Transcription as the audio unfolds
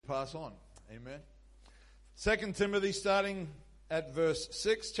pass on. Amen. 2 Timothy starting at verse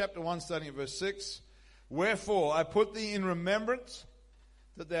 6, chapter 1 starting at verse 6. Wherefore I put thee in remembrance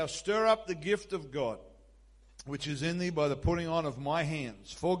that thou stir up the gift of God, which is in thee by the putting on of my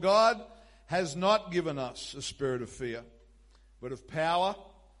hands. For God has not given us a spirit of fear, but of power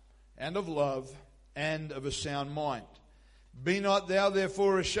and of love and of a sound mind. Be not thou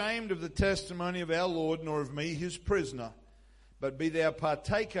therefore ashamed of the testimony of our Lord, nor of me his prisoner, but be thou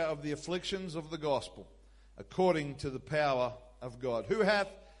partaker of the afflictions of the gospel, according to the power of God, who hath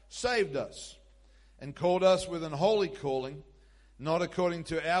saved us, and called us with an holy calling, not according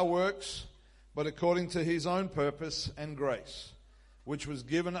to our works, but according to his own purpose and grace, which was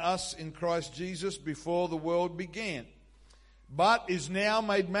given us in Christ Jesus before the world began, but is now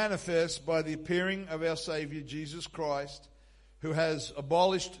made manifest by the appearing of our Saviour Jesus Christ, who has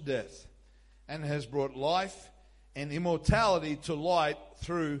abolished death, and has brought life and immortality to light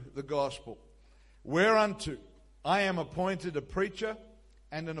through the gospel, whereunto I am appointed a preacher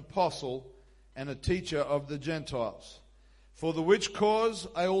and an apostle and a teacher of the Gentiles. For the which cause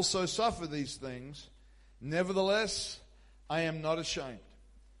I also suffer these things. Nevertheless, I am not ashamed,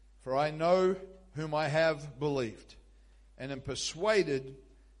 for I know whom I have believed, and am persuaded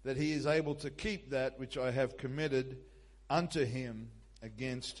that he is able to keep that which I have committed unto him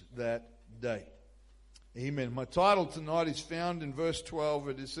against that day. Amen. My title tonight is found in verse 12.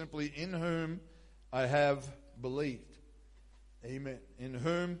 It is simply, in whom I have believed. Amen. In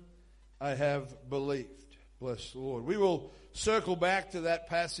whom I have believed. Bless the Lord. We will circle back to that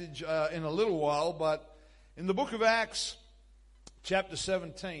passage in a little while, but in the book of Acts, chapter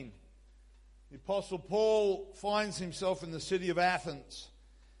 17, the Apostle Paul finds himself in the city of Athens.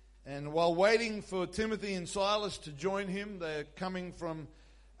 And while waiting for Timothy and Silas to join him, they're coming from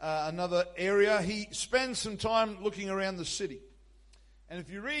another area, he spends some time looking around the city. And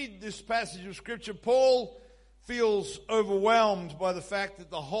if you read this passage of Scripture, Paul feels overwhelmed by the fact that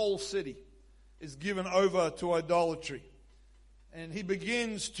the whole city is given over to idolatry. And he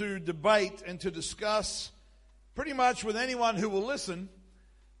begins to debate and to discuss pretty much with anyone who will listen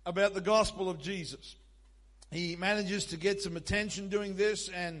about the gospel of Jesus. He manages to get some attention doing this,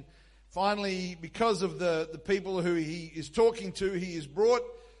 and finally, because of the people who he is talking to, he is brought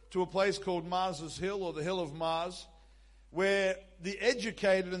to a place called Mars' Hill, or the Hill of Mars, where the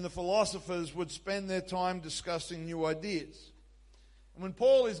educated and the philosophers would spend their time discussing new ideas. And when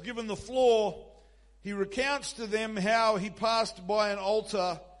Paul is given the floor, he recounts to them how he passed by an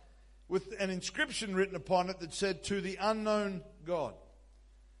altar with an inscription written upon it that said, "To the unknown God,"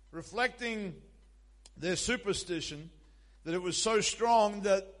 reflecting their superstition that it was so strong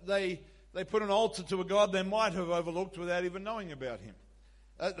that they put an altar to a God they might have overlooked without even knowing about him.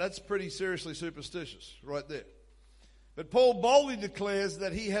 That's pretty seriously superstitious right there. But Paul boldly declares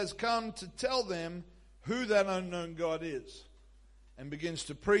that he has come to tell them who that unknown God is, and begins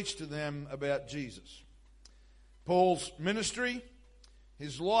to preach to them about Jesus. Paul's ministry,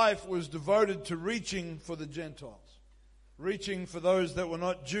 his life, was devoted to reaching for the Gentiles, reaching for those that were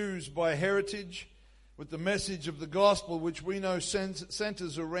not Jews by heritage, with the message of the gospel, which we know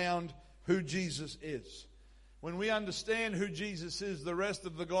centers around who Jesus is. When we understand who Jesus is, the rest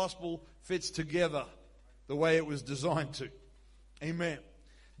of the gospel fits together the way it was designed to. Amen.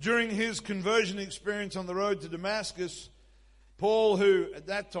 During his conversion experience on the road to Damascus, Paul, who at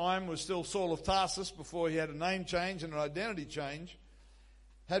that time was still Saul of Tarsus before he had a name change and an identity change,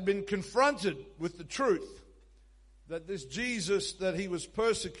 had been confronted with the truth that this Jesus that he was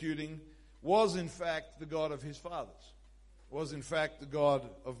persecuting was in fact the God of his fathers, was in fact the God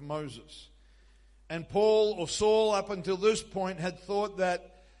of Moses. And Paul, or Saul, up until this point had thought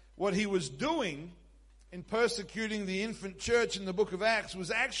that what he was doing in persecuting the infant church in the book of Acts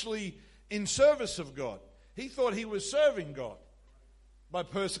was actually in service of God. He thought he was serving God by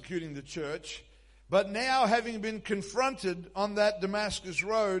persecuting the church. But now, having been confronted on that Damascus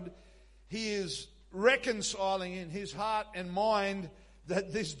road, he is reconciling in his heart and mind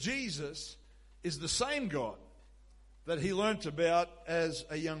that this Jesus is the same God that he learnt about as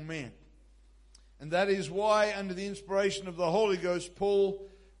a young man. And that is why, under the inspiration of the Holy Ghost, Paul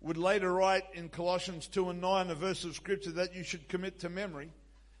would later write in Colossians 2 and 9, a verse of Scripture that you should commit to memory.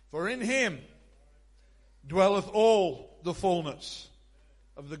 For in him dwelleth all the fullness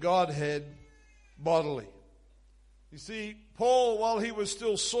of the Godhead bodily. You see, Paul, while he was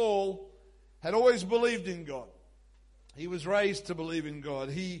still Saul, had always believed in God. He was raised to believe in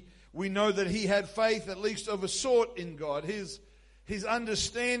God. We know that he had faith, at least of a sort, in God. His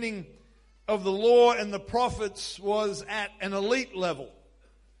understanding of the law and the prophets was at an elite level.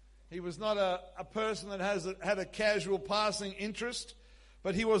 He was not a person that had a casual passing interest,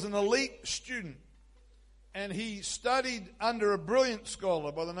 but he was an elite student. And he studied under a brilliant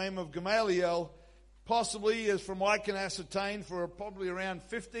scholar by the name of Gamaliel, possibly, as from I can ascertain, for probably around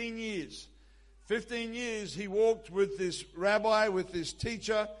 15 years. 15 years he walked with this rabbi, with this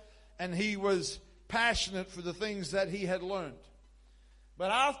teacher, and he was passionate for the things that he had learned.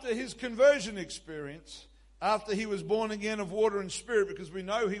 But after his conversion experience, after he was born again of water and spirit, because we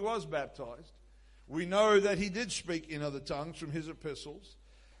know he was baptized, we know that he did speak in other tongues from his epistles,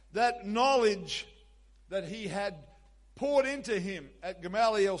 that knowledge that he had poured into him at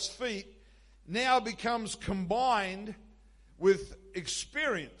Gamaliel's feet now becomes combined with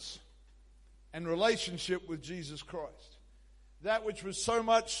experience and relationship with Jesus Christ. That which was so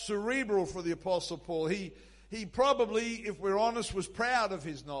much cerebral for the Apostle Paul, he probably, if we're honest, was proud of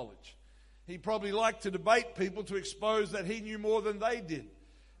his knowledge. He probably liked to debate people to expose that he knew more than they did.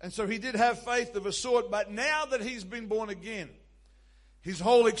 And so he did have faith of a sort, but now that he's been born again, his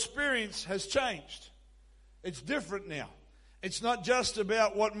whole experience has changed. It's different now. It's not just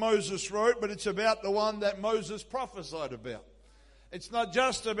about what Moses wrote, but it's about the one that Moses prophesied about. It's not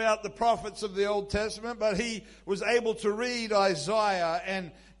just about the prophets of the Old Testament, but he was able to read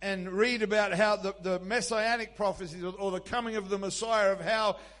Isaiah and read about how the messianic prophecies or the coming of the Messiah, of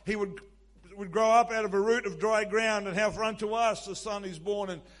how he would grow up out of a root of dry ground, and how for unto us the Son is born.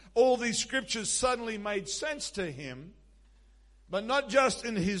 And all these scriptures suddenly made sense to him, but not just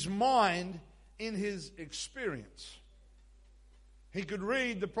in his mind, in his experience. He could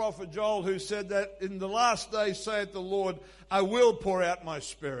read the prophet Joel, who said that in the last days, saith the Lord, I will pour out my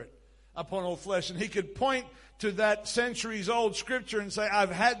spirit upon all flesh. And he could point to that centuries old scripture and say,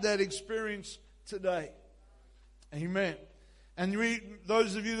 I've had that experience today. Amen. And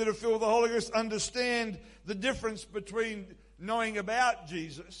those of you that are filled with the Holy Ghost understand the difference between knowing about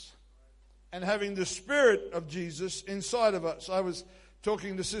Jesus and having the Spirit of Jesus inside of us. I was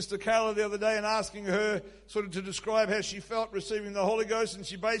talking to Sister Carla the other day and asking her sort of to describe how she felt receiving the Holy Ghost, and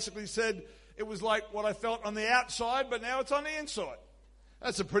she basically said it was like what I felt on the outside, but now it's on the inside.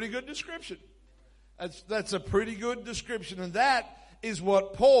 That's a pretty good description. That's a pretty good description, and that is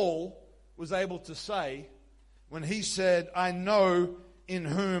what Paul was able to say when he said, I know in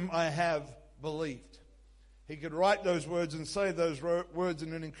whom I have believed. He could write those words and say those words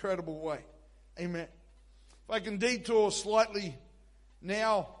in an incredible way. Amen. If I can detour slightly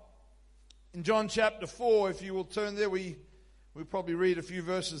now, in John chapter 4, if you will turn there, we'll probably read a few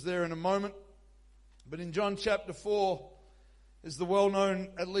verses there in a moment. But in John chapter 4 is the well-known,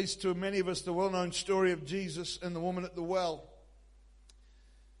 at least to many of us, the well-known story of Jesus and the woman at the well.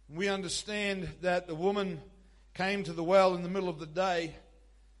 We understand that the woman came to the well in the middle of the day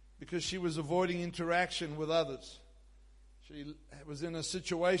because she was avoiding interaction with others. She was in a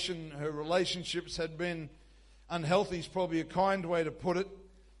situation, her relationships had been unhealthy is probably a kind way to put it.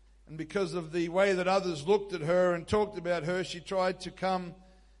 And because of the way that others looked at her and talked about her, she tried to come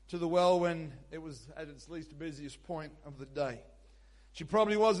to the well when it was at its least busiest point of the day. She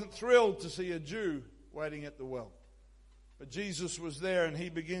probably wasn't thrilled to see a Jew waiting at the well. But Jesus was there, and he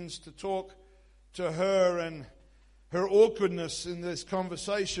begins to talk to her, and her awkwardness in this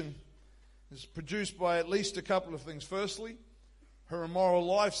conversation is produced by at least a couple of things. Firstly, her immoral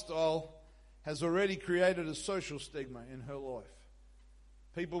lifestyle has already created a social stigma in her life.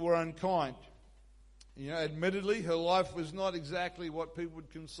 People were unkind. Admittedly, her life was not exactly what people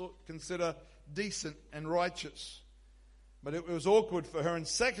would consider decent and righteous. But it was awkward for her. And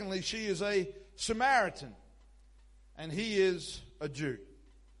secondly, she is a Samaritan, and he is a Jew.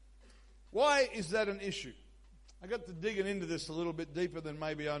 Why is that an issue? I got to digging into this a little bit deeper than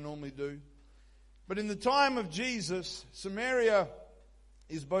maybe I normally do. But in the time of Jesus, Samaria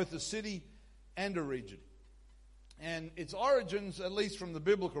is both a city and a region. And its origins, at least from the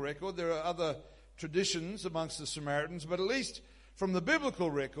biblical record, there are other traditions amongst the Samaritans, but at least from the biblical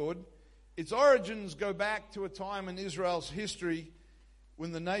record, its origins go back to a time in Israel's history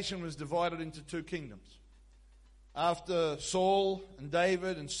when the nation was divided into two kingdoms. After Saul and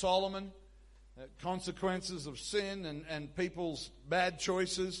David and Solomon, consequences of sin and people's bad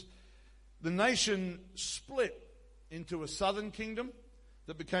choices, the nation split into a southern kingdom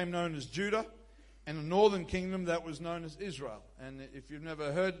that became known as Judah, and a northern kingdom that was known as Israel. And if you've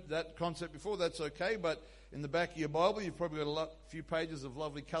never heard that concept before, that's okay, but in the back of your Bible, you've probably got a few pages of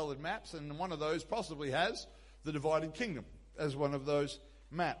lovely coloured maps, and one of those possibly has the divided kingdom as one of those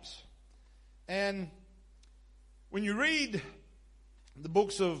maps. And when you read the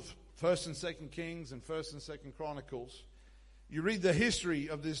books of 1st and 2nd Kings and 1st and 2nd Chronicles, you read the history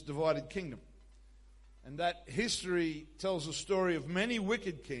of this divided kingdom. And that history tells a story of many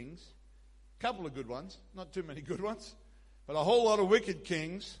wicked kings, a couple of good ones, not too many good ones, but a whole lot of wicked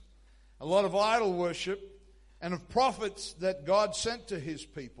kings, a lot of idol worship, and of prophets that God sent to his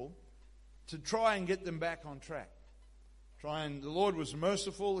people to try and get them back on track. The Lord was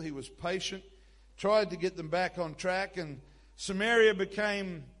merciful, he was patient, tried to get them back on track, and Samaria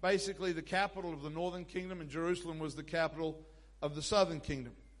became basically the capital of the northern kingdom, and Jerusalem was the capital of the southern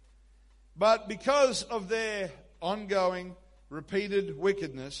kingdom. But because of their ongoing, repeated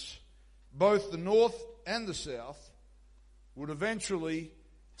wickedness, both the north and the south would eventually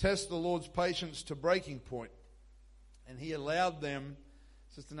test the Lord's patience to breaking point. And he allowed them,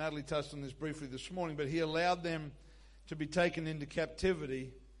 Sister Natalie touched on this briefly this morning, but he allowed them to be taken into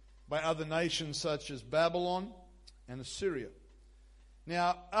captivity by other nations such as Babylon and Assyria.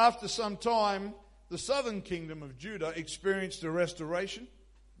 Now, after some time, the southern kingdom of Judah experienced a restoration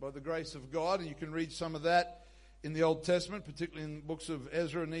by the grace of God, and you can read some of that in the Old Testament, particularly in the books of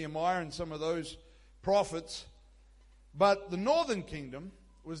Ezra and Nehemiah and some of those prophets. But the northern kingdom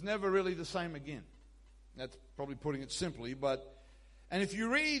was never really the same again. That's probably putting it simply, and if you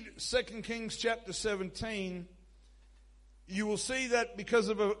read 2 Kings chapter 17, you will see that because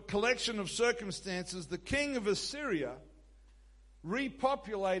of a collection of circumstances, the king of Assyria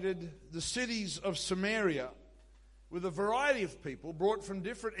repopulated the cities of Samaria with a variety of people brought from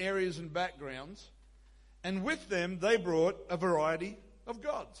different areas and backgrounds, and with them they brought a variety of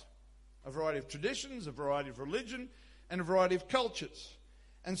gods, a variety of traditions, a variety of religion, and a variety of cultures.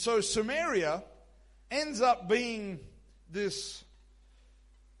 And so Samaria ends up being this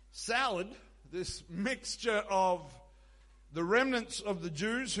salad, this mixture of the remnants of the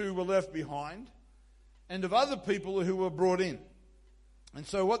Jews who were left behind and of other people who were brought in. And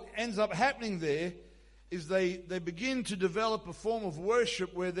so what ends up happening there is they begin to develop a form of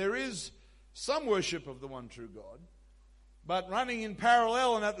worship where there is some worship of the one true God, but running in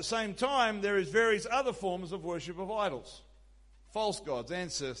parallel and at the same time there is various other forms of worship of idols. False gods,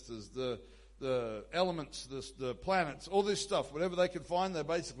 ancestors, the elements, the planets, all this stuff, whatever they could find, they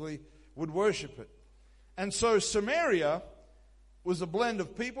basically would worship it. And so Samaria was a blend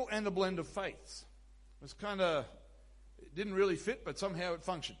of people and a blend of faiths. It didn't really fit, but somehow it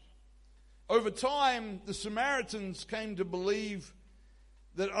functioned. Over time, the Samaritans came to believe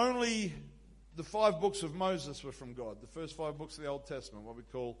that only the 5 books of Moses were from God, the first 5 books of the Old Testament, what we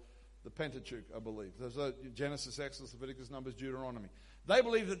call the Pentateuch, I believe. Those are Genesis, Exodus, Leviticus, Numbers, Deuteronomy. They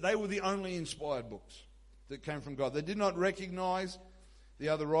believed that they were the only inspired books that came from God. They did not recognize the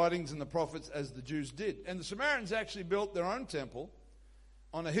other writings and the prophets as the Jews did. And the Samaritans actually built their own temple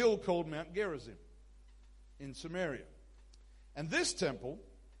on a hill called Mount Gerizim in Samaria. And this temple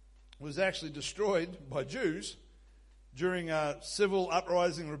was actually destroyed by Jews during a civil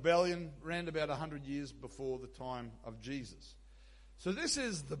uprising rebellion around about 100 years before the time of Jesus. So this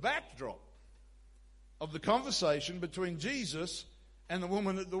is the backdrop of the conversation between Jesus and the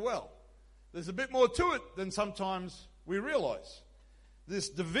woman at the well. There's a bit more to it than sometimes we realize. This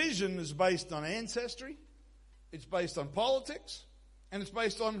division is based on ancestry, it's based on politics, and it's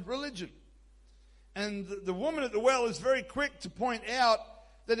based on religion. And the woman at the well is very quick to point out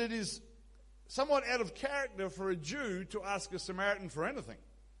that it is somewhat out of character for a Jew to ask a Samaritan for anything.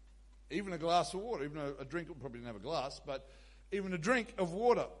 Even a glass of water, even a drink, probably didn't have a glass, but even a drink of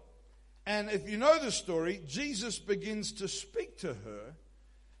water. And if you know the story, Jesus begins to speak to her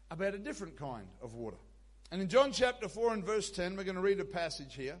about a different kind of water. And in John chapter 4 and verse 10, we're going to read a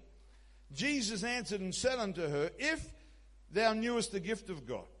passage here. Jesus answered and said unto her, If thou knewest the gift of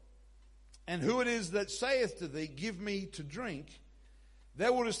God, and who it is that saith to thee, Give me to drink,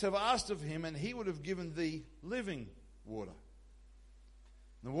 thou wouldest have asked of him, and he would have given thee living water.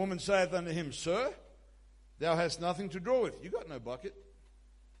 The woman saith unto him, Sir, thou hast nothing to draw with. You got no bucket.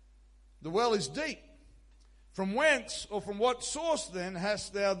 The well is deep. From whence, or from what source then,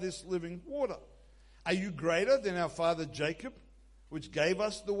 hast thou this living water? Are you greater than our father Jacob, which gave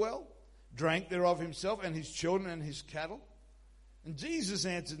us the well, drank thereof himself, and his children, and his cattle? And Jesus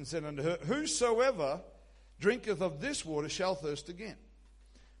answered and said unto her, Whosoever drinketh of this water shall thirst again.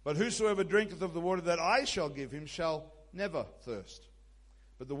 But whosoever drinketh of the water that I shall give him shall never thirst.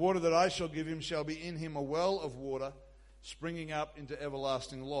 But the water that I shall give him shall be in him a well of water, springing up into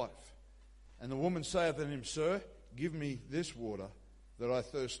everlasting life. And the woman saith unto him, Sir, give me this water, that I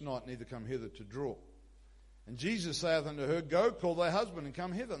thirst not, neither come hither to draw. And Jesus saith unto her, Go, call thy husband, and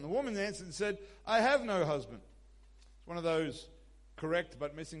come hither. And the woman answered and said, I have no husband. It's one of those correct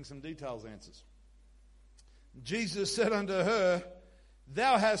but missing some details answers. Jesus said unto her,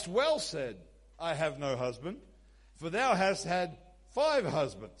 Thou hast well said, I have no husband, for thou hast had 5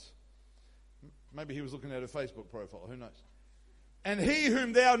 husbands. Maybe he was looking at her Facebook profile, who knows? And he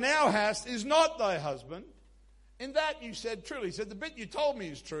whom thou now hast is not thy husband. In that you said truly. He said, the bit you told me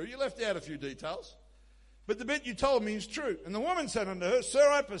is true. You left out a few details. But the bit you told me is true. And the woman said unto her, Sir,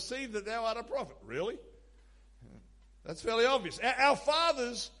 I perceive that thou art a prophet. Really? That's fairly obvious. Our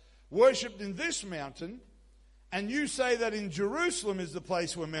fathers worshipped in this mountain, and you say that in Jerusalem is the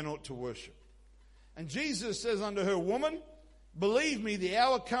place where men ought to worship. And Jesus says unto her, Woman, believe me, the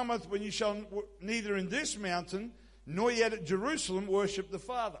hour cometh when you shall neither in this mountain nor yet at Jerusalem worship the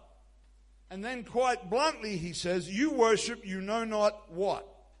Father. And then quite bluntly he says, You worship you know not what.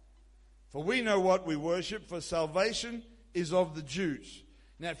 For we know what we worship, for salvation is of the Jews.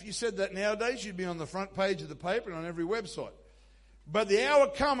 Now, if you said that nowadays, you'd be on the front page of the paper and on every website. But the hour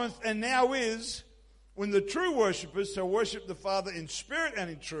cometh, and now is, when the true worshippers shall worship the Father in spirit and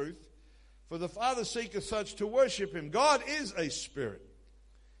in truth, for the Father seeketh such to worship him. God is a spirit,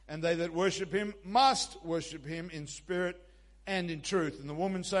 and they that worship him must worship him in spirit and in truth. And the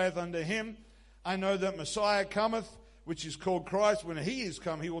woman saith unto him, I know that Messiah cometh, which is called Christ. When he is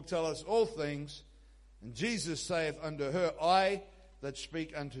come, he will tell us all things. And Jesus saith unto her, I that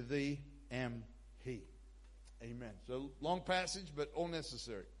speak unto thee am he. Amen. So long passage, but all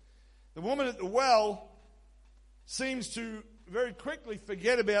necessary. The woman at the well seems to very quickly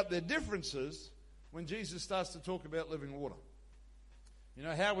forget about their differences when Jesus starts to talk about living water. You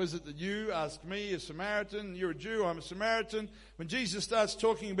know, how is it that you ask me, a Samaritan, you're a Jew, I'm a Samaritan. When Jesus starts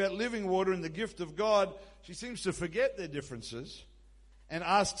talking about living water and the gift of God, she seems to forget their differences and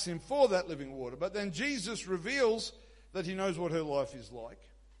asks him for that living water. But then Jesus reveals that he knows what her life is like.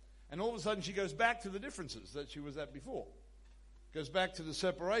 And all of a sudden she goes back to the differences that she was at before. Goes back to the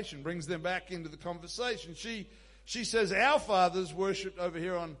separation, brings them back into the conversation. She says, our fathers worshipped over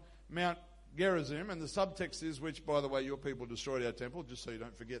here on Mount Gerizim, and the subtext is, which, by the way, your people destroyed our temple, just so you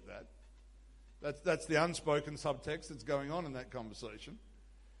don't forget that. That's the unspoken subtext that's going on in that conversation.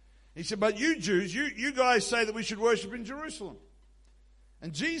 He said, but you Jews, you guys say that we should worship in Jerusalem.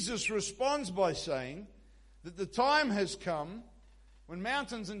 And Jesus responds by saying that the time has come when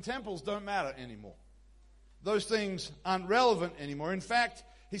mountains and temples don't matter anymore. Those things aren't relevant anymore. In fact,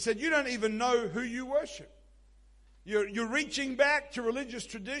 he said, you don't even know who you worship. You're reaching back to religious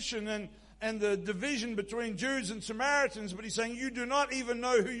tradition and the division between Jews and Samaritans, but he's saying you do not even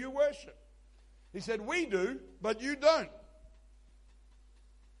know who you worship. He said, we do, but you don't.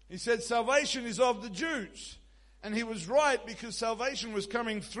 He said, salvation is of the Jews. And he was right, because salvation was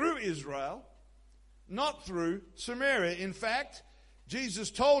coming through Israel, not through Samaria. In fact,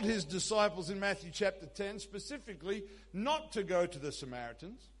 Jesus told his disciples in Matthew chapter 10 specifically not to go to the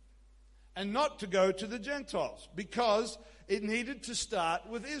Samaritans and not to go to the Gentiles, because it needed to start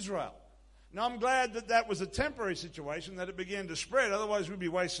with Israel. Now, I'm glad that was a temporary situation, that it began to spread. Otherwise, we'd be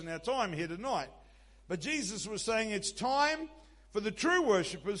wasting our time here tonight. But Jesus was saying it's time for the true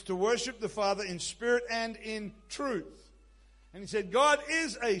worshippers to worship the Father in spirit and in truth. And he said, God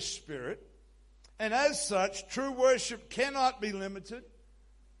is a spirit, and as such, true worship cannot be limited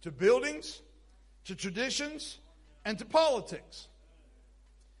to buildings, to traditions, and to politics.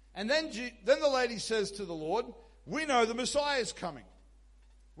 And then the lady says to the Lord, we know the Messiah is coming.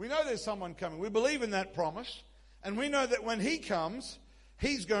 We know there's someone coming. We believe in that promise. And we know that when he comes,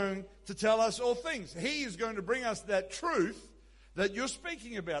 he's going to tell us all things. He is going to bring us that truth that you're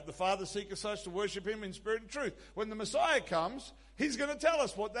speaking about. The Father seeketh such to worship him in spirit and truth. When the Messiah comes, he's going to tell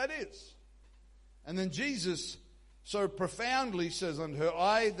us what that is. And then Jesus so profoundly says unto her,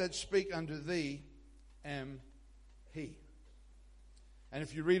 I that speak unto thee am he. And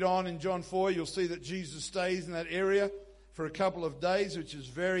if you read on in John 4, you'll see that Jesus stays in that area for a couple of days, which is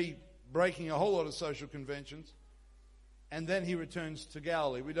breaking a whole lot of social conventions. And then he returns to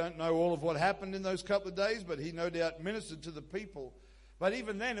Galilee. We don't know all of what happened in those couple of days, but he no doubt ministered to the people. But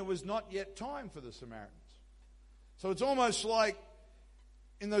even then, it was not yet time for the Samaritans. So it's almost like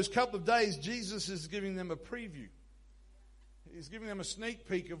in those couple of days, Jesus is giving them a preview. He's giving them a sneak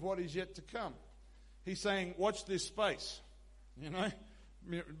peek of what is yet to come. He's saying, watch this space,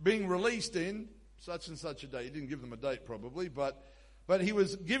 being released in such and such a day. He didn't give them a date probably, but he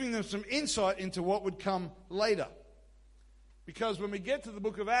was giving them some insight into what would come later. Because when we get to the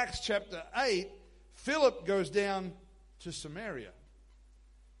book of Acts chapter 8, Philip goes down to Samaria,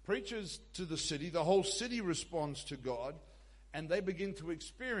 preaches to the city, the whole city responds to God, and they begin to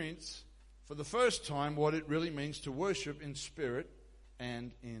experience for the first time what it really means to worship in spirit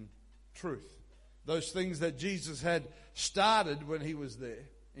and in truth. Those things that Jesus had started when he was there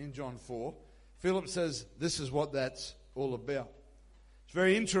in John 4, Philip says this is what that's all about. It's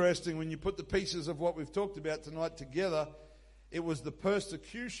very interesting when you put the pieces of what we've talked about tonight together. It was the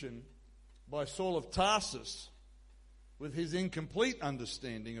persecution by Saul of Tarsus with his incomplete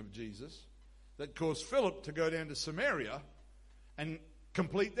understanding of Jesus that caused Philip to go down to Samaria and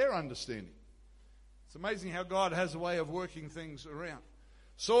complete their understanding. It's amazing how God has a way of working things around.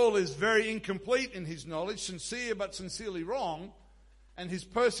 Saul is very incomplete in his knowledge, sincere but sincerely wrong, and his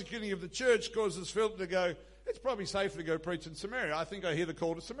persecuting of the church causes Philip to go, it's probably safer to go preach in Samaria. I think I hear the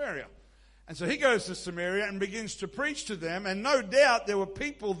call to Samaria. And so he goes to Samaria and begins to preach to them, and no doubt there were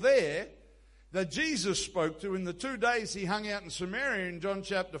people there that Jesus spoke to in the 2 days he hung out in Samaria in John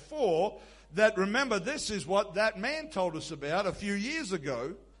chapter 4, that remember, this is what that man told us about a few years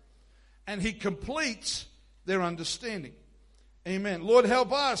ago, and he completes their understanding. Amen. Lord,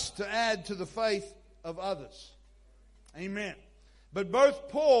 help us to add to the faith of others. Amen. But both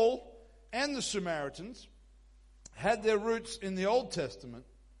Paul and the Samaritans had their roots in the Old Testament,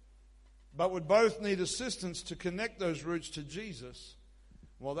 but would both need assistance to connect those roots to Jesus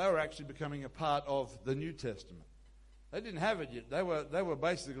while they were actually becoming a part of the New Testament. They didn't have it yet. They were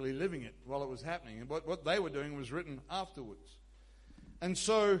basically living it while it was happening. And what they were doing was written afterwards. And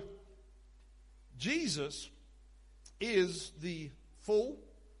so Jesus is the full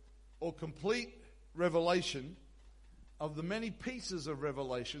or complete revelation of the many pieces of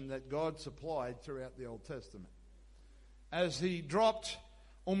revelation that God supplied throughout the Old Testament. As he dropped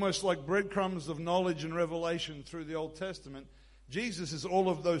almost like breadcrumbs of knowledge and revelation through the Old Testament, Jesus is all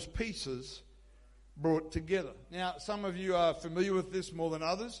of those pieces brought together. Now, some of you are familiar with this more than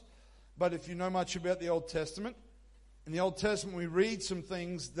others, but if you know much about the Old Testament, in the Old Testament we read some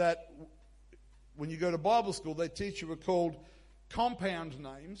things that when you go to Bible school they teach you are called compound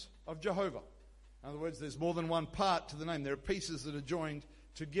names of Jehovah. In other words, there's more than one part to the name. There are pieces that are joined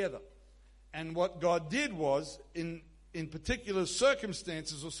together. And what God did was, in particular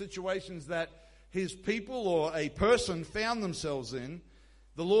circumstances or situations that his people or a person found themselves in,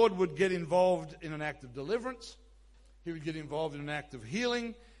 the Lord would get involved in an act of deliverance. He would get involved in an act of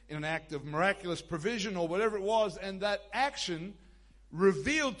healing, in an act of miraculous provision or whatever it was, and that action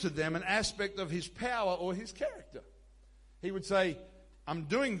revealed to them an aspect of his power or his character. He would say, I'm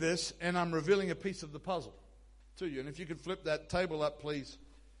doing this and I'm revealing a piece of the puzzle to you. And if you could flip that table up, please.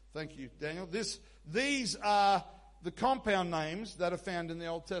 Thank you, Daniel. These are the compound names that are found in the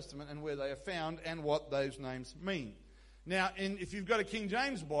Old Testament and where they are found and what those names mean. Now, if you've got a King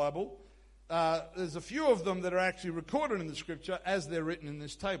James Bible, there's a few of them that are actually recorded in the Scripture as they're written in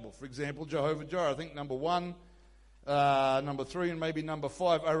this table. For example, Jehovah Jireh, I think number 1, number 3, and maybe number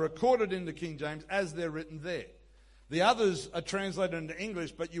 5 are recorded in the King James as they're written there. The others are translated into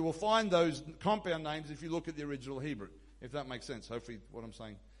English, but you will find those compound names if you look at the original Hebrew, if that makes sense. Hopefully what I'm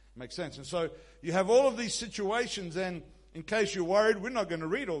saying makes sense. And so you have all of these situations, and in case you're worried, we're not going to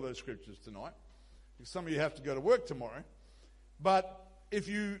read all those scriptures tonight, because some of you have to go to work tomorrow. But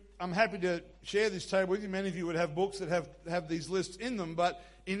I'm happy to share this table with you. Many of you would have books that have these lists in them, but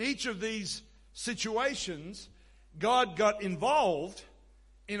in each of these situations, God got involved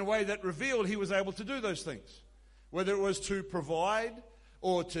in a way that revealed he was able to do those things. Whether it was to provide,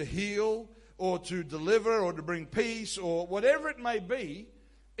 or to heal, or to deliver, or to bring peace, or whatever it may be,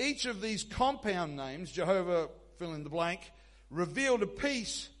 each of these compound names, Jehovah, fill in the blank, revealed a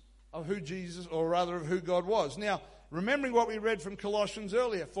piece of who Jesus, or rather of who God was. Now, remembering what we read from Colossians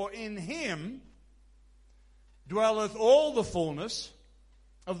earlier, for in him dwelleth all the fullness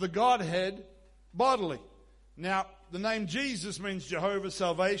of the Godhead bodily. Now, the name Jesus means Jehovah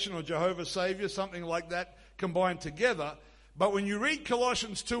Salvation or Jehovah Savior, something like that combined together. But when you read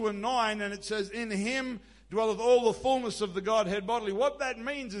Colossians 2 and 9 and it says, in him dwelleth all the fullness of the Godhead bodily, what that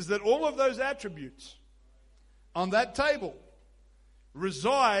means is that all of those attributes on that table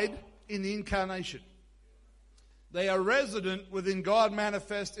reside in the incarnation. They are resident within God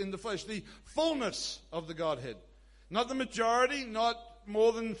manifest in the flesh, the fullness of the Godhead. Not the majority, not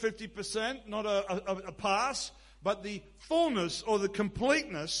more than 50%, not a pass, but the fullness or the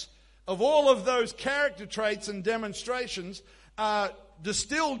completeness of all of those character traits and demonstrations are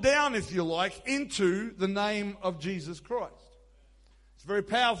distilled down, if you like, into the name of Jesus Christ. It's very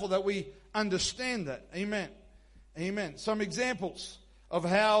powerful that we understand that. Amen. Amen. Some examples of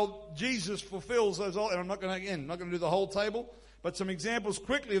how Jesus fulfills those, and I'm not going to do the whole table, but some examples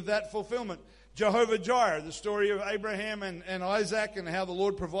quickly of that fulfillment. Jehovah Jireh, the story of Abraham and Isaac and how the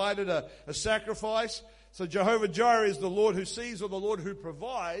Lord provided a sacrifice. So Jehovah Jireh is the Lord who sees, or the Lord who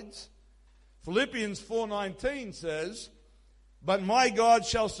provides. Philippians 4:19 says, but my God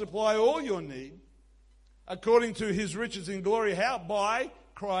shall supply all your need according to his riches in glory. How? By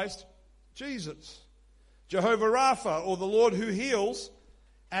Christ Jesus. Jehovah Rapha, or the Lord who heals.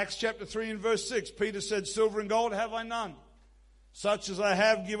 Acts chapter 3 and verse 6. Peter said, silver and gold have I none. Such as I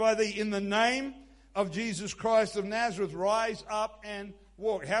have give I thee. In the name of Jesus Christ of Nazareth, rise up and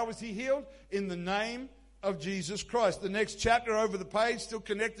walk. How was he healed? In the name of Jesus Christ. The next chapter over the page, still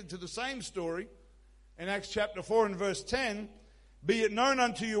connected to the same story, in Acts chapter 4 and verse 10, be it known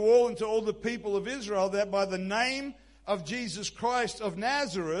unto you all and to all the people of Israel that by the name of Jesus Christ of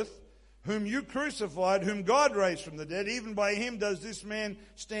Nazareth, whom you crucified, whom God raised from the dead, even by him does this man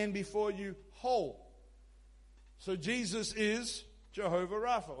stand before you whole. So Jesus is Jehovah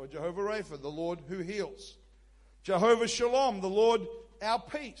Rapha, or Jehovah Rapha, the Lord who heals. Jehovah Shalom, the Lord our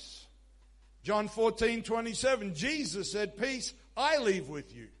peace. John 14:27, Jesus said, peace I leave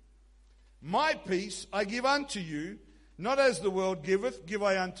with you. My peace I give unto you, not as the world giveth, give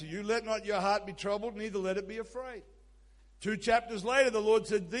I unto you. Let not your heart be troubled, neither let it be afraid. 2 chapters later, the Lord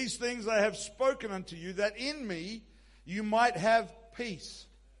said, these things I have spoken unto you, that in me you might have peace.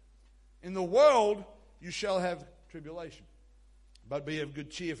 In the world you shall have tribulation. But be of good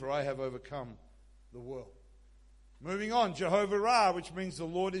cheer, for I have overcome the world. Moving on, Jehovah Ra, which means the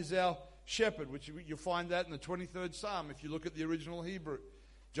Lord is our shepherd, which you'll find that in the 23rd Psalm if you look at the original Hebrew.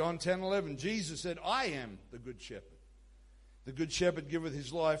 John 10:11, Jesus said, I am the good shepherd. The good shepherd giveth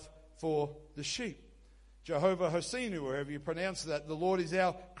his life for the sheep. Jehovah Hosenu, wherever you pronounce that, the Lord is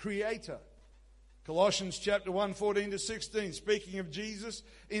our creator. Colossians chapter 1, 14-16, speaking of Jesus,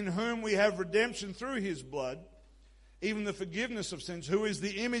 in whom we have redemption through his blood, even the forgiveness of sins, who is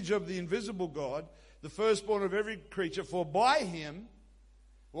the image of the invisible God, the firstborn of every creature, for by him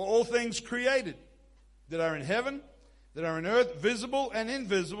were all things created that are in heaven, that are in earth, visible and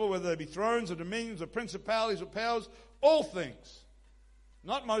invisible, whether they be thrones or dominions or principalities or powers, all things,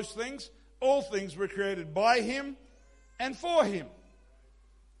 not most things, all things were created by him and for him.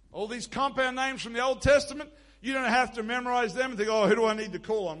 All these compound names from the Old Testament, you don't have to memorize them and think, oh, who do I need to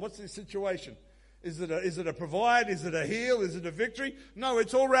call on? What's the situation? Is it a provide? Is it a heal? Is it a victory? No,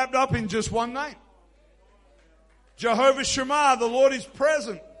 it's all wrapped up in just one name. Jehovah Shammah, the Lord is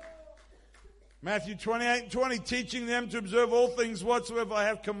present. Matthew 28:20, teaching them to observe all things whatsoever I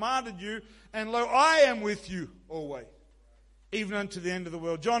have commanded you, and lo, I am with you always, even unto the end of the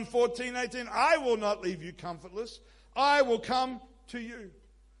world. John 14:18, I will not leave you comfortless. I will come to you.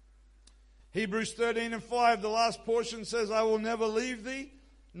 Hebrews 13:5, the last portion says, I will never leave thee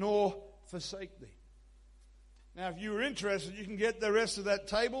nor forsake thee. Now, if you were interested, you can get the rest of that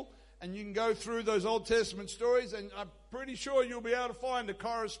table and you can go through those Old Testament stories, and I'm pretty sure you'll be able to find a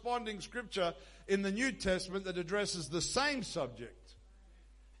corresponding scripture in the New Testament that addresses the same subject,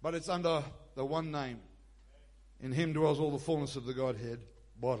 but it's under the one name. In him dwells all the fullness of the Godhead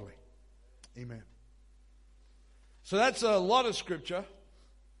bodily. Amen. So that's a lot of scripture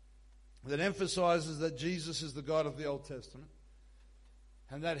that emphasizes that Jesus is the God of the Old Testament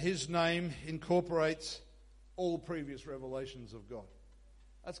and that his name incorporates all previous revelations of God.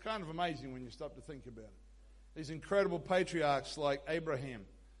 That's kind of amazing when you stop to think about it. These incredible patriarchs like Abraham,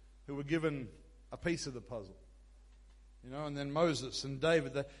 who were given a piece of the puzzle, and then Moses and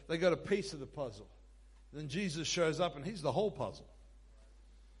David, they got a piece of the puzzle. Then Jesus shows up and he's the whole puzzle.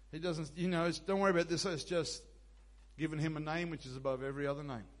 He doesn't, don't worry about this. It's just giving him a name which is above every other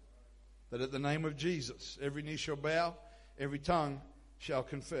name. That at the name of Jesus, every knee shall bow, every tongue shall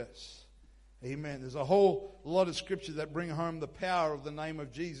confess. Amen. There's a whole lot of scripture that bring home the power of the name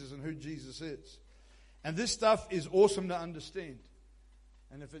of Jesus and who Jesus is. And this stuff is awesome to understand.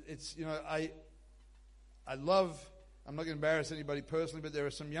 And if it's, I love, I'm not going to embarrass anybody personally, but there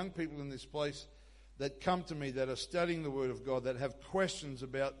are some young people in this place that come to me that are studying the Word of God, that have questions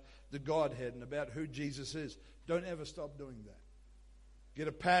about the Godhead and about who Jesus is. Don't ever stop doing that. Get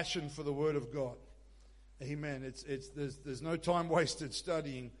a passion for the Word of God. Amen. There's no time wasted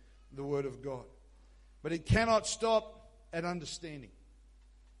studying the Word of God. But it cannot stop at understanding.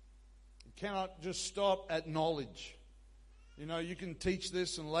 It cannot just stop at knowledge. You can teach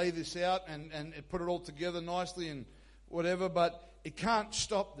this and lay this out and put it all together nicely and whatever, but it can't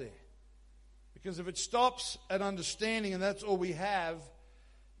stop there. Because if it stops at understanding and that's all we have,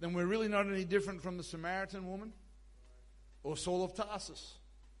 then we're really not any different from the Samaritan woman or Saul of Tarsus.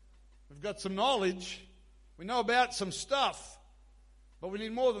 We've got some knowledge. We know about some stuff. But we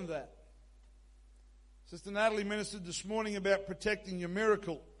need more than that. Sister Natalie ministered this morning about protecting your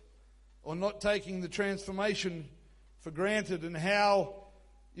miracle or not taking the transformation for granted, and how,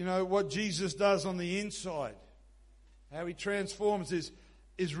 what Jesus does on the inside, how he transforms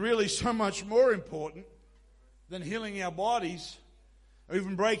is really so much more important than healing our bodies or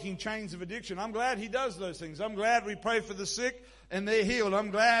even breaking chains of addiction. I'm glad he does those things. I'm glad we pray for the sick and they're healed.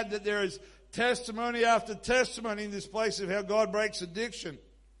 I'm glad that there is testimony after testimony in this place of how God breaks addiction.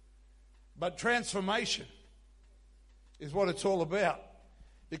 But transformation is what it's all about.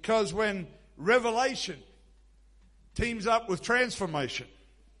 Because when revelation teams up with transformation.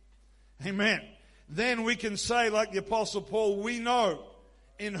 Amen. Then we can say, like the Apostle Paul, we know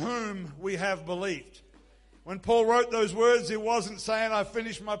in whom we have believed. When Paul wrote those words, he wasn't saying, I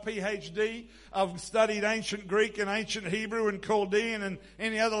finished my PhD, I've studied ancient Greek and ancient Hebrew and Chaldean and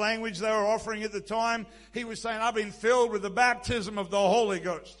any other language they were offering at the time. He was saying, I've been filled with the baptism of the Holy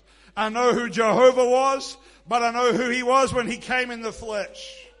Ghost. I know who Jehovah was, but I know who He was when He came in the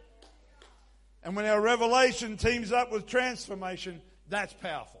flesh. And when our revelation teams up with transformation, that's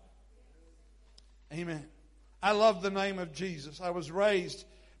powerful. Amen. I love the name of Jesus. I was raised,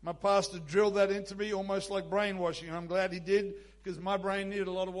 my pastor drilled that into me almost like brainwashing, and I'm glad he did, because my brain needed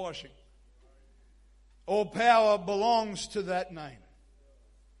a lot of washing. All power belongs to that name.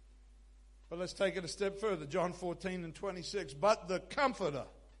 But let's take it a step further. John 14 and 26. But the Comforter,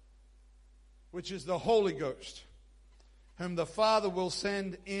 which is the Holy Ghost, whom the Father will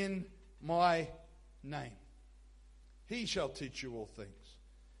send in my name, He shall teach you all things,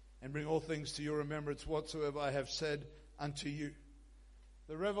 and bring all things to your remembrance whatsoever I have said unto you.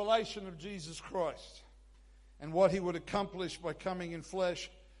 The revelation of Jesus Christ and what He would accomplish by coming in flesh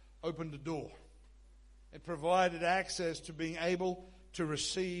opened a door. It provided access to being able to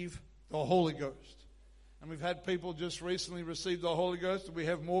receive the Holy Ghost. And we've had people just recently receive the Holy Ghost, and we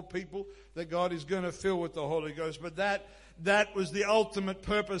have more people that God is going to fill with the Holy Ghost. But that was the ultimate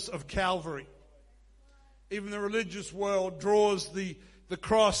purpose of Calvary. Even the religious world draws the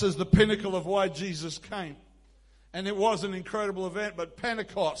cross as the pinnacle of why Jesus came. And it was an incredible event, but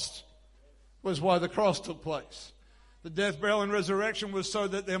Pentecost was why the cross took place. The death, burial, and resurrection was so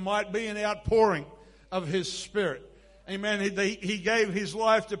that there might be an outpouring of His Spirit. Amen. He gave His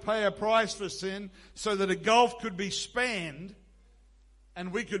life to pay a price for sin so that a gulf could be spanned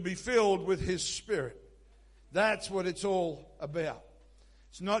and we could be filled with His Spirit. That's what it's all about.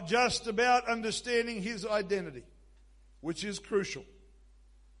 It's not just about understanding His identity, which is crucial,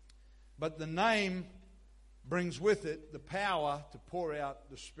 but the name brings with it the power to pour out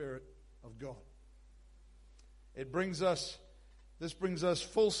the Spirit of God. This brings us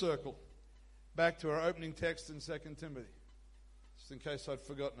full circle back to our opening text in 2 Timothy, just in case I'd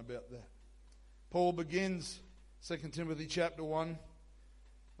forgotten about that. Paul begins 2 Timothy chapter 1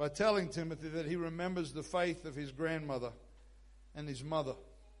 by telling Timothy that he remembers the faith of his grandmother and his mother.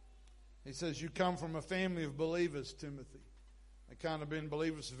 He says, you come from a family of believers, Timothy. They can't have been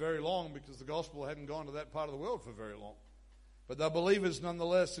believers for very long because the gospel hadn't gone to that part of the world for very long. But they're believers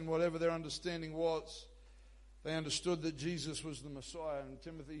nonetheless in whatever their understanding was. They understood that Jesus was the Messiah. And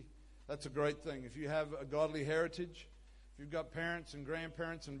Timothy, that's a great thing. If you have a godly heritage, if you've got parents and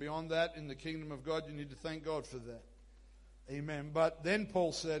grandparents and beyond that in the kingdom of God, you need to thank God for that. Amen. But then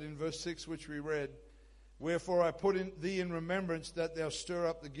Paul said in verse 6, which we read, wherefore I put thee in remembrance that thou stir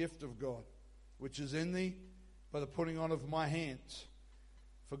up the gift of God, which is in thee, by the putting on of my hands.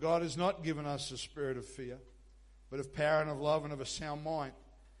 For God has not given us a spirit of fear, but of power and of love and of a sound mind.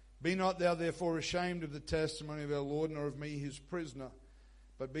 Be not thou therefore ashamed of the testimony of our Lord, nor of me his prisoner,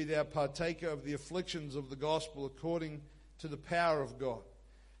 but be thou partaker of the afflictions of the gospel according to the power of God,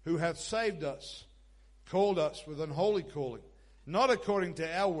 who hath saved us, called us with an holy calling, not according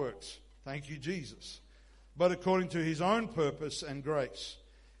to our works, thank you Jesus, but according to His own purpose and grace,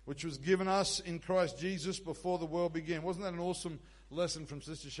 which was given us in Christ Jesus before the world began. Wasn't that an awesome lesson from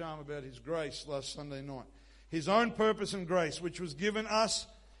Sister Sham about His grace last Sunday night? His own purpose and grace, which was given us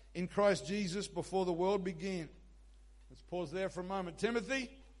in Christ Jesus before the world began. Let's pause there for a moment.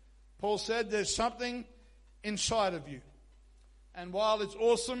 Timothy, Paul said there's something inside of you. And while it's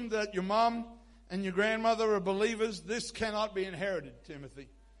awesome that your mom and your grandmother are believers, this cannot be inherited, Timothy.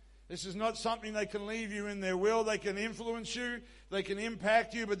 This is not something they can leave you in their will. They can influence you. They can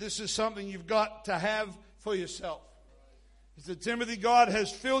impact you. But this is something you've got to have for yourself. He said, Timothy, God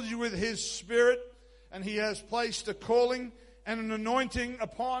has filled you with His Spirit, and He has placed a calling and an anointing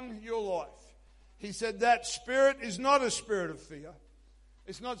upon your life. He said that spirit is not a spirit of fear.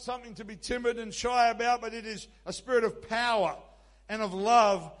 It's not something to be timid and shy about, but it is a spirit of power and of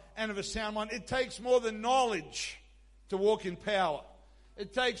love and of a sound mind. It takes more than knowledge to walk in power.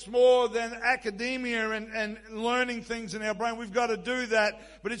 It takes more than academia and learning things in our brain. We've got to do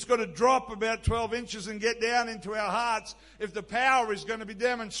that, but it's got to drop about 12 inches and get down into our hearts if the power is going to be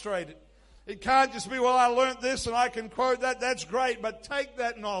demonstrated. It can't just be, well, I learned this and I can quote that. That's great, but take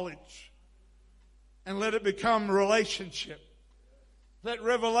that knowledge and let it become relationship. Let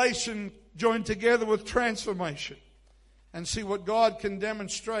revelation join together with transformation and see what God can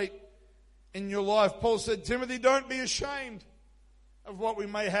demonstrate in your life. Paul said, Timothy, don't be ashamed of what we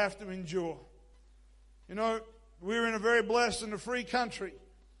may have to endure. You know, we're in a very blessed and a free country.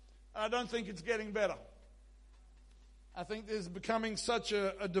 I don't think it's getting better. I think there's becoming such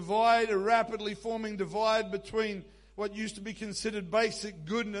a divide, a rapidly forming divide between what used to be considered basic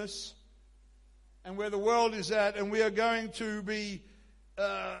goodness and where the world is at, and we are going to be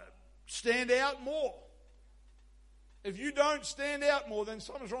stand out more. If you don't stand out more, then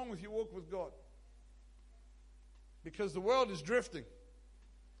something's wrong with your walk with God. Because the world is drifting.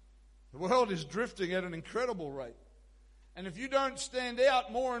 The world is drifting at an incredible rate. And if you don't stand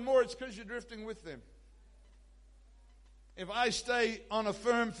out more and more, it's because you're drifting with them. If I stay on a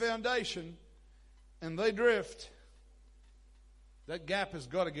firm foundation and they drift, that gap has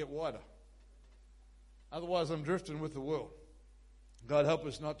got to get wider. Otherwise, I'm drifting with the world. God help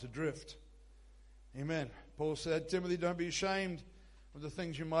us not to drift. Amen. Paul said, Timothy, don't be ashamed of the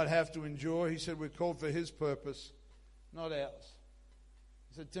things you might have to endure. He said we're called for His purpose, not ours.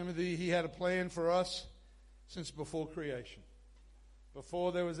 He said, Timothy, He had a plan for us since before creation.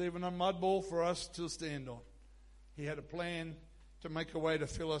 Before there was even a mud ball for us to stand on. He had a plan to make a way to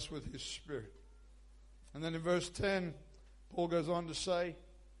fill us with His Spirit. And then in verse 10, Paul goes on to say,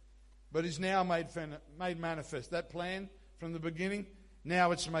 but He's now made manifest. That plan from the beginning,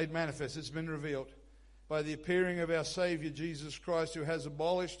 now it's made manifest. It's been revealed by the appearing of our Savior, Jesus Christ, who has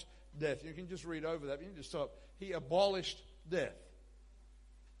abolished death. You can just read over that. You can just stop. He abolished death.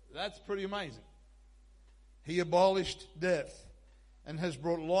 That's pretty amazing. He abolished death and has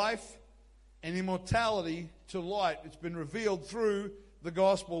brought life and immortality to light. It's been revealed through the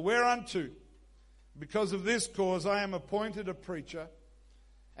gospel. Whereunto, because of this cause, I am appointed a preacher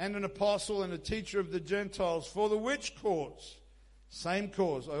and an apostle and a teacher of the Gentiles, for the which cause, same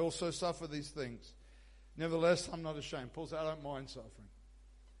cause, I also suffer these things. Nevertheless, I'm not ashamed. Paul said, I don't mind suffering.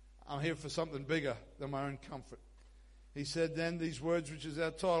 I'm here for something bigger than my own comfort. He said then these words, which is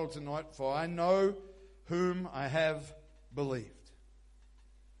our title tonight, for I know whom I have believed.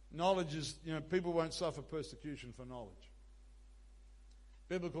 Knowledge is, people won't suffer persecution for knowledge.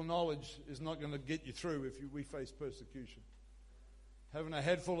 Biblical knowledge is not going to get you through if we face persecution. Having a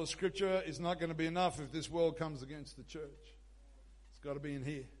head full of Scripture is not going to be enough if this world comes against the church. It's got to be in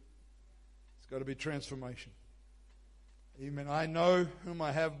here. It's got to be transformation. Amen. I know whom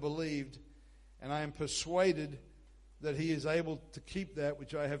I have believed, and I am persuaded that He is able to keep that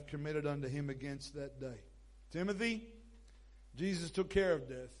which I have committed unto Him against that day. Timothy, Jesus took care of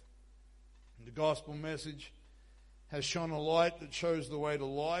death. And the gospel message has shone a light that shows the way to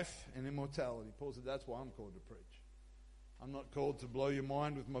life and immortality. Paul said, that's why I'm called to preach. I'm not called to blow your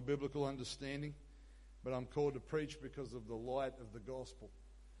mind with my biblical understanding, but I'm called to preach because of the light of the gospel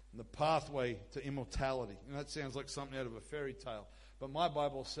and the pathway to immortality. That sounds like something out of a fairy tale. But my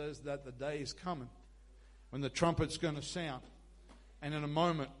Bible says that the day is coming when the trumpet's going to sound. And in a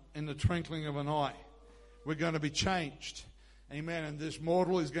moment, in the twinkling of an eye, we're going to be changed. Amen. And this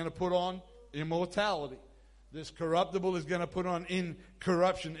mortal is going to put on immortality. This corruptible is going to put on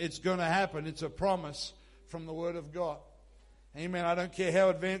incorruption. It's going to happen. It's a promise from the Word of God. Amen. I don't care how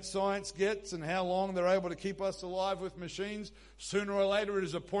advanced science gets and how long they're able to keep us alive with machines. Sooner or later it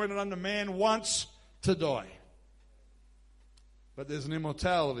is appointed unto man once to die. But there's an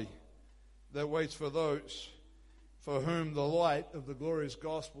immortality that waits for those for whom the light of the glorious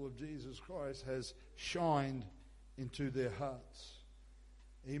gospel of Jesus Christ has shined into their hearts.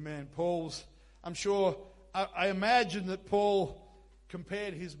 Amen. I imagine that Paul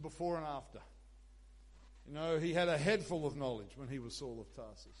compared his before and after. He had a head full of knowledge when he was Saul of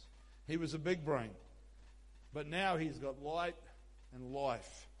Tarsus. He was a big brain. But now he's got light and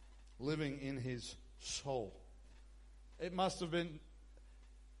life living in his soul. It must have been,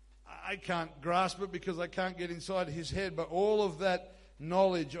 I can't grasp it because I can't get inside his head, but all of that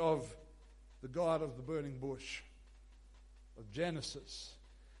knowledge of the God of the burning bush, of Genesis,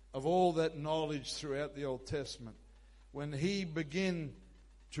 of all that knowledge throughout the Old Testament, when he began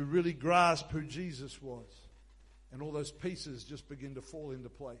to really grasp who Jesus was, and all those pieces just begin to fall into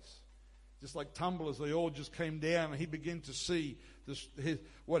place. Just like tumblers, they all just came down, and he began to see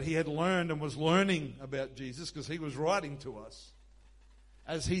what he had learned and was learning about Jesus, because he was writing to us.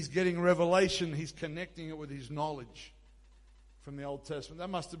 As he's getting revelation, he's connecting it with his knowledge from the Old Testament. That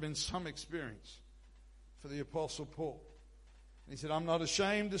must have been some experience for the Apostle Paul. And he said, I'm not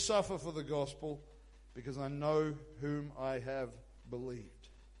ashamed to suffer for the gospel, because I know whom I have believed.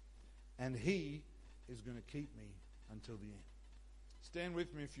 And He is going to keep me until the end. Stand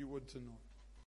with me if you would tonight.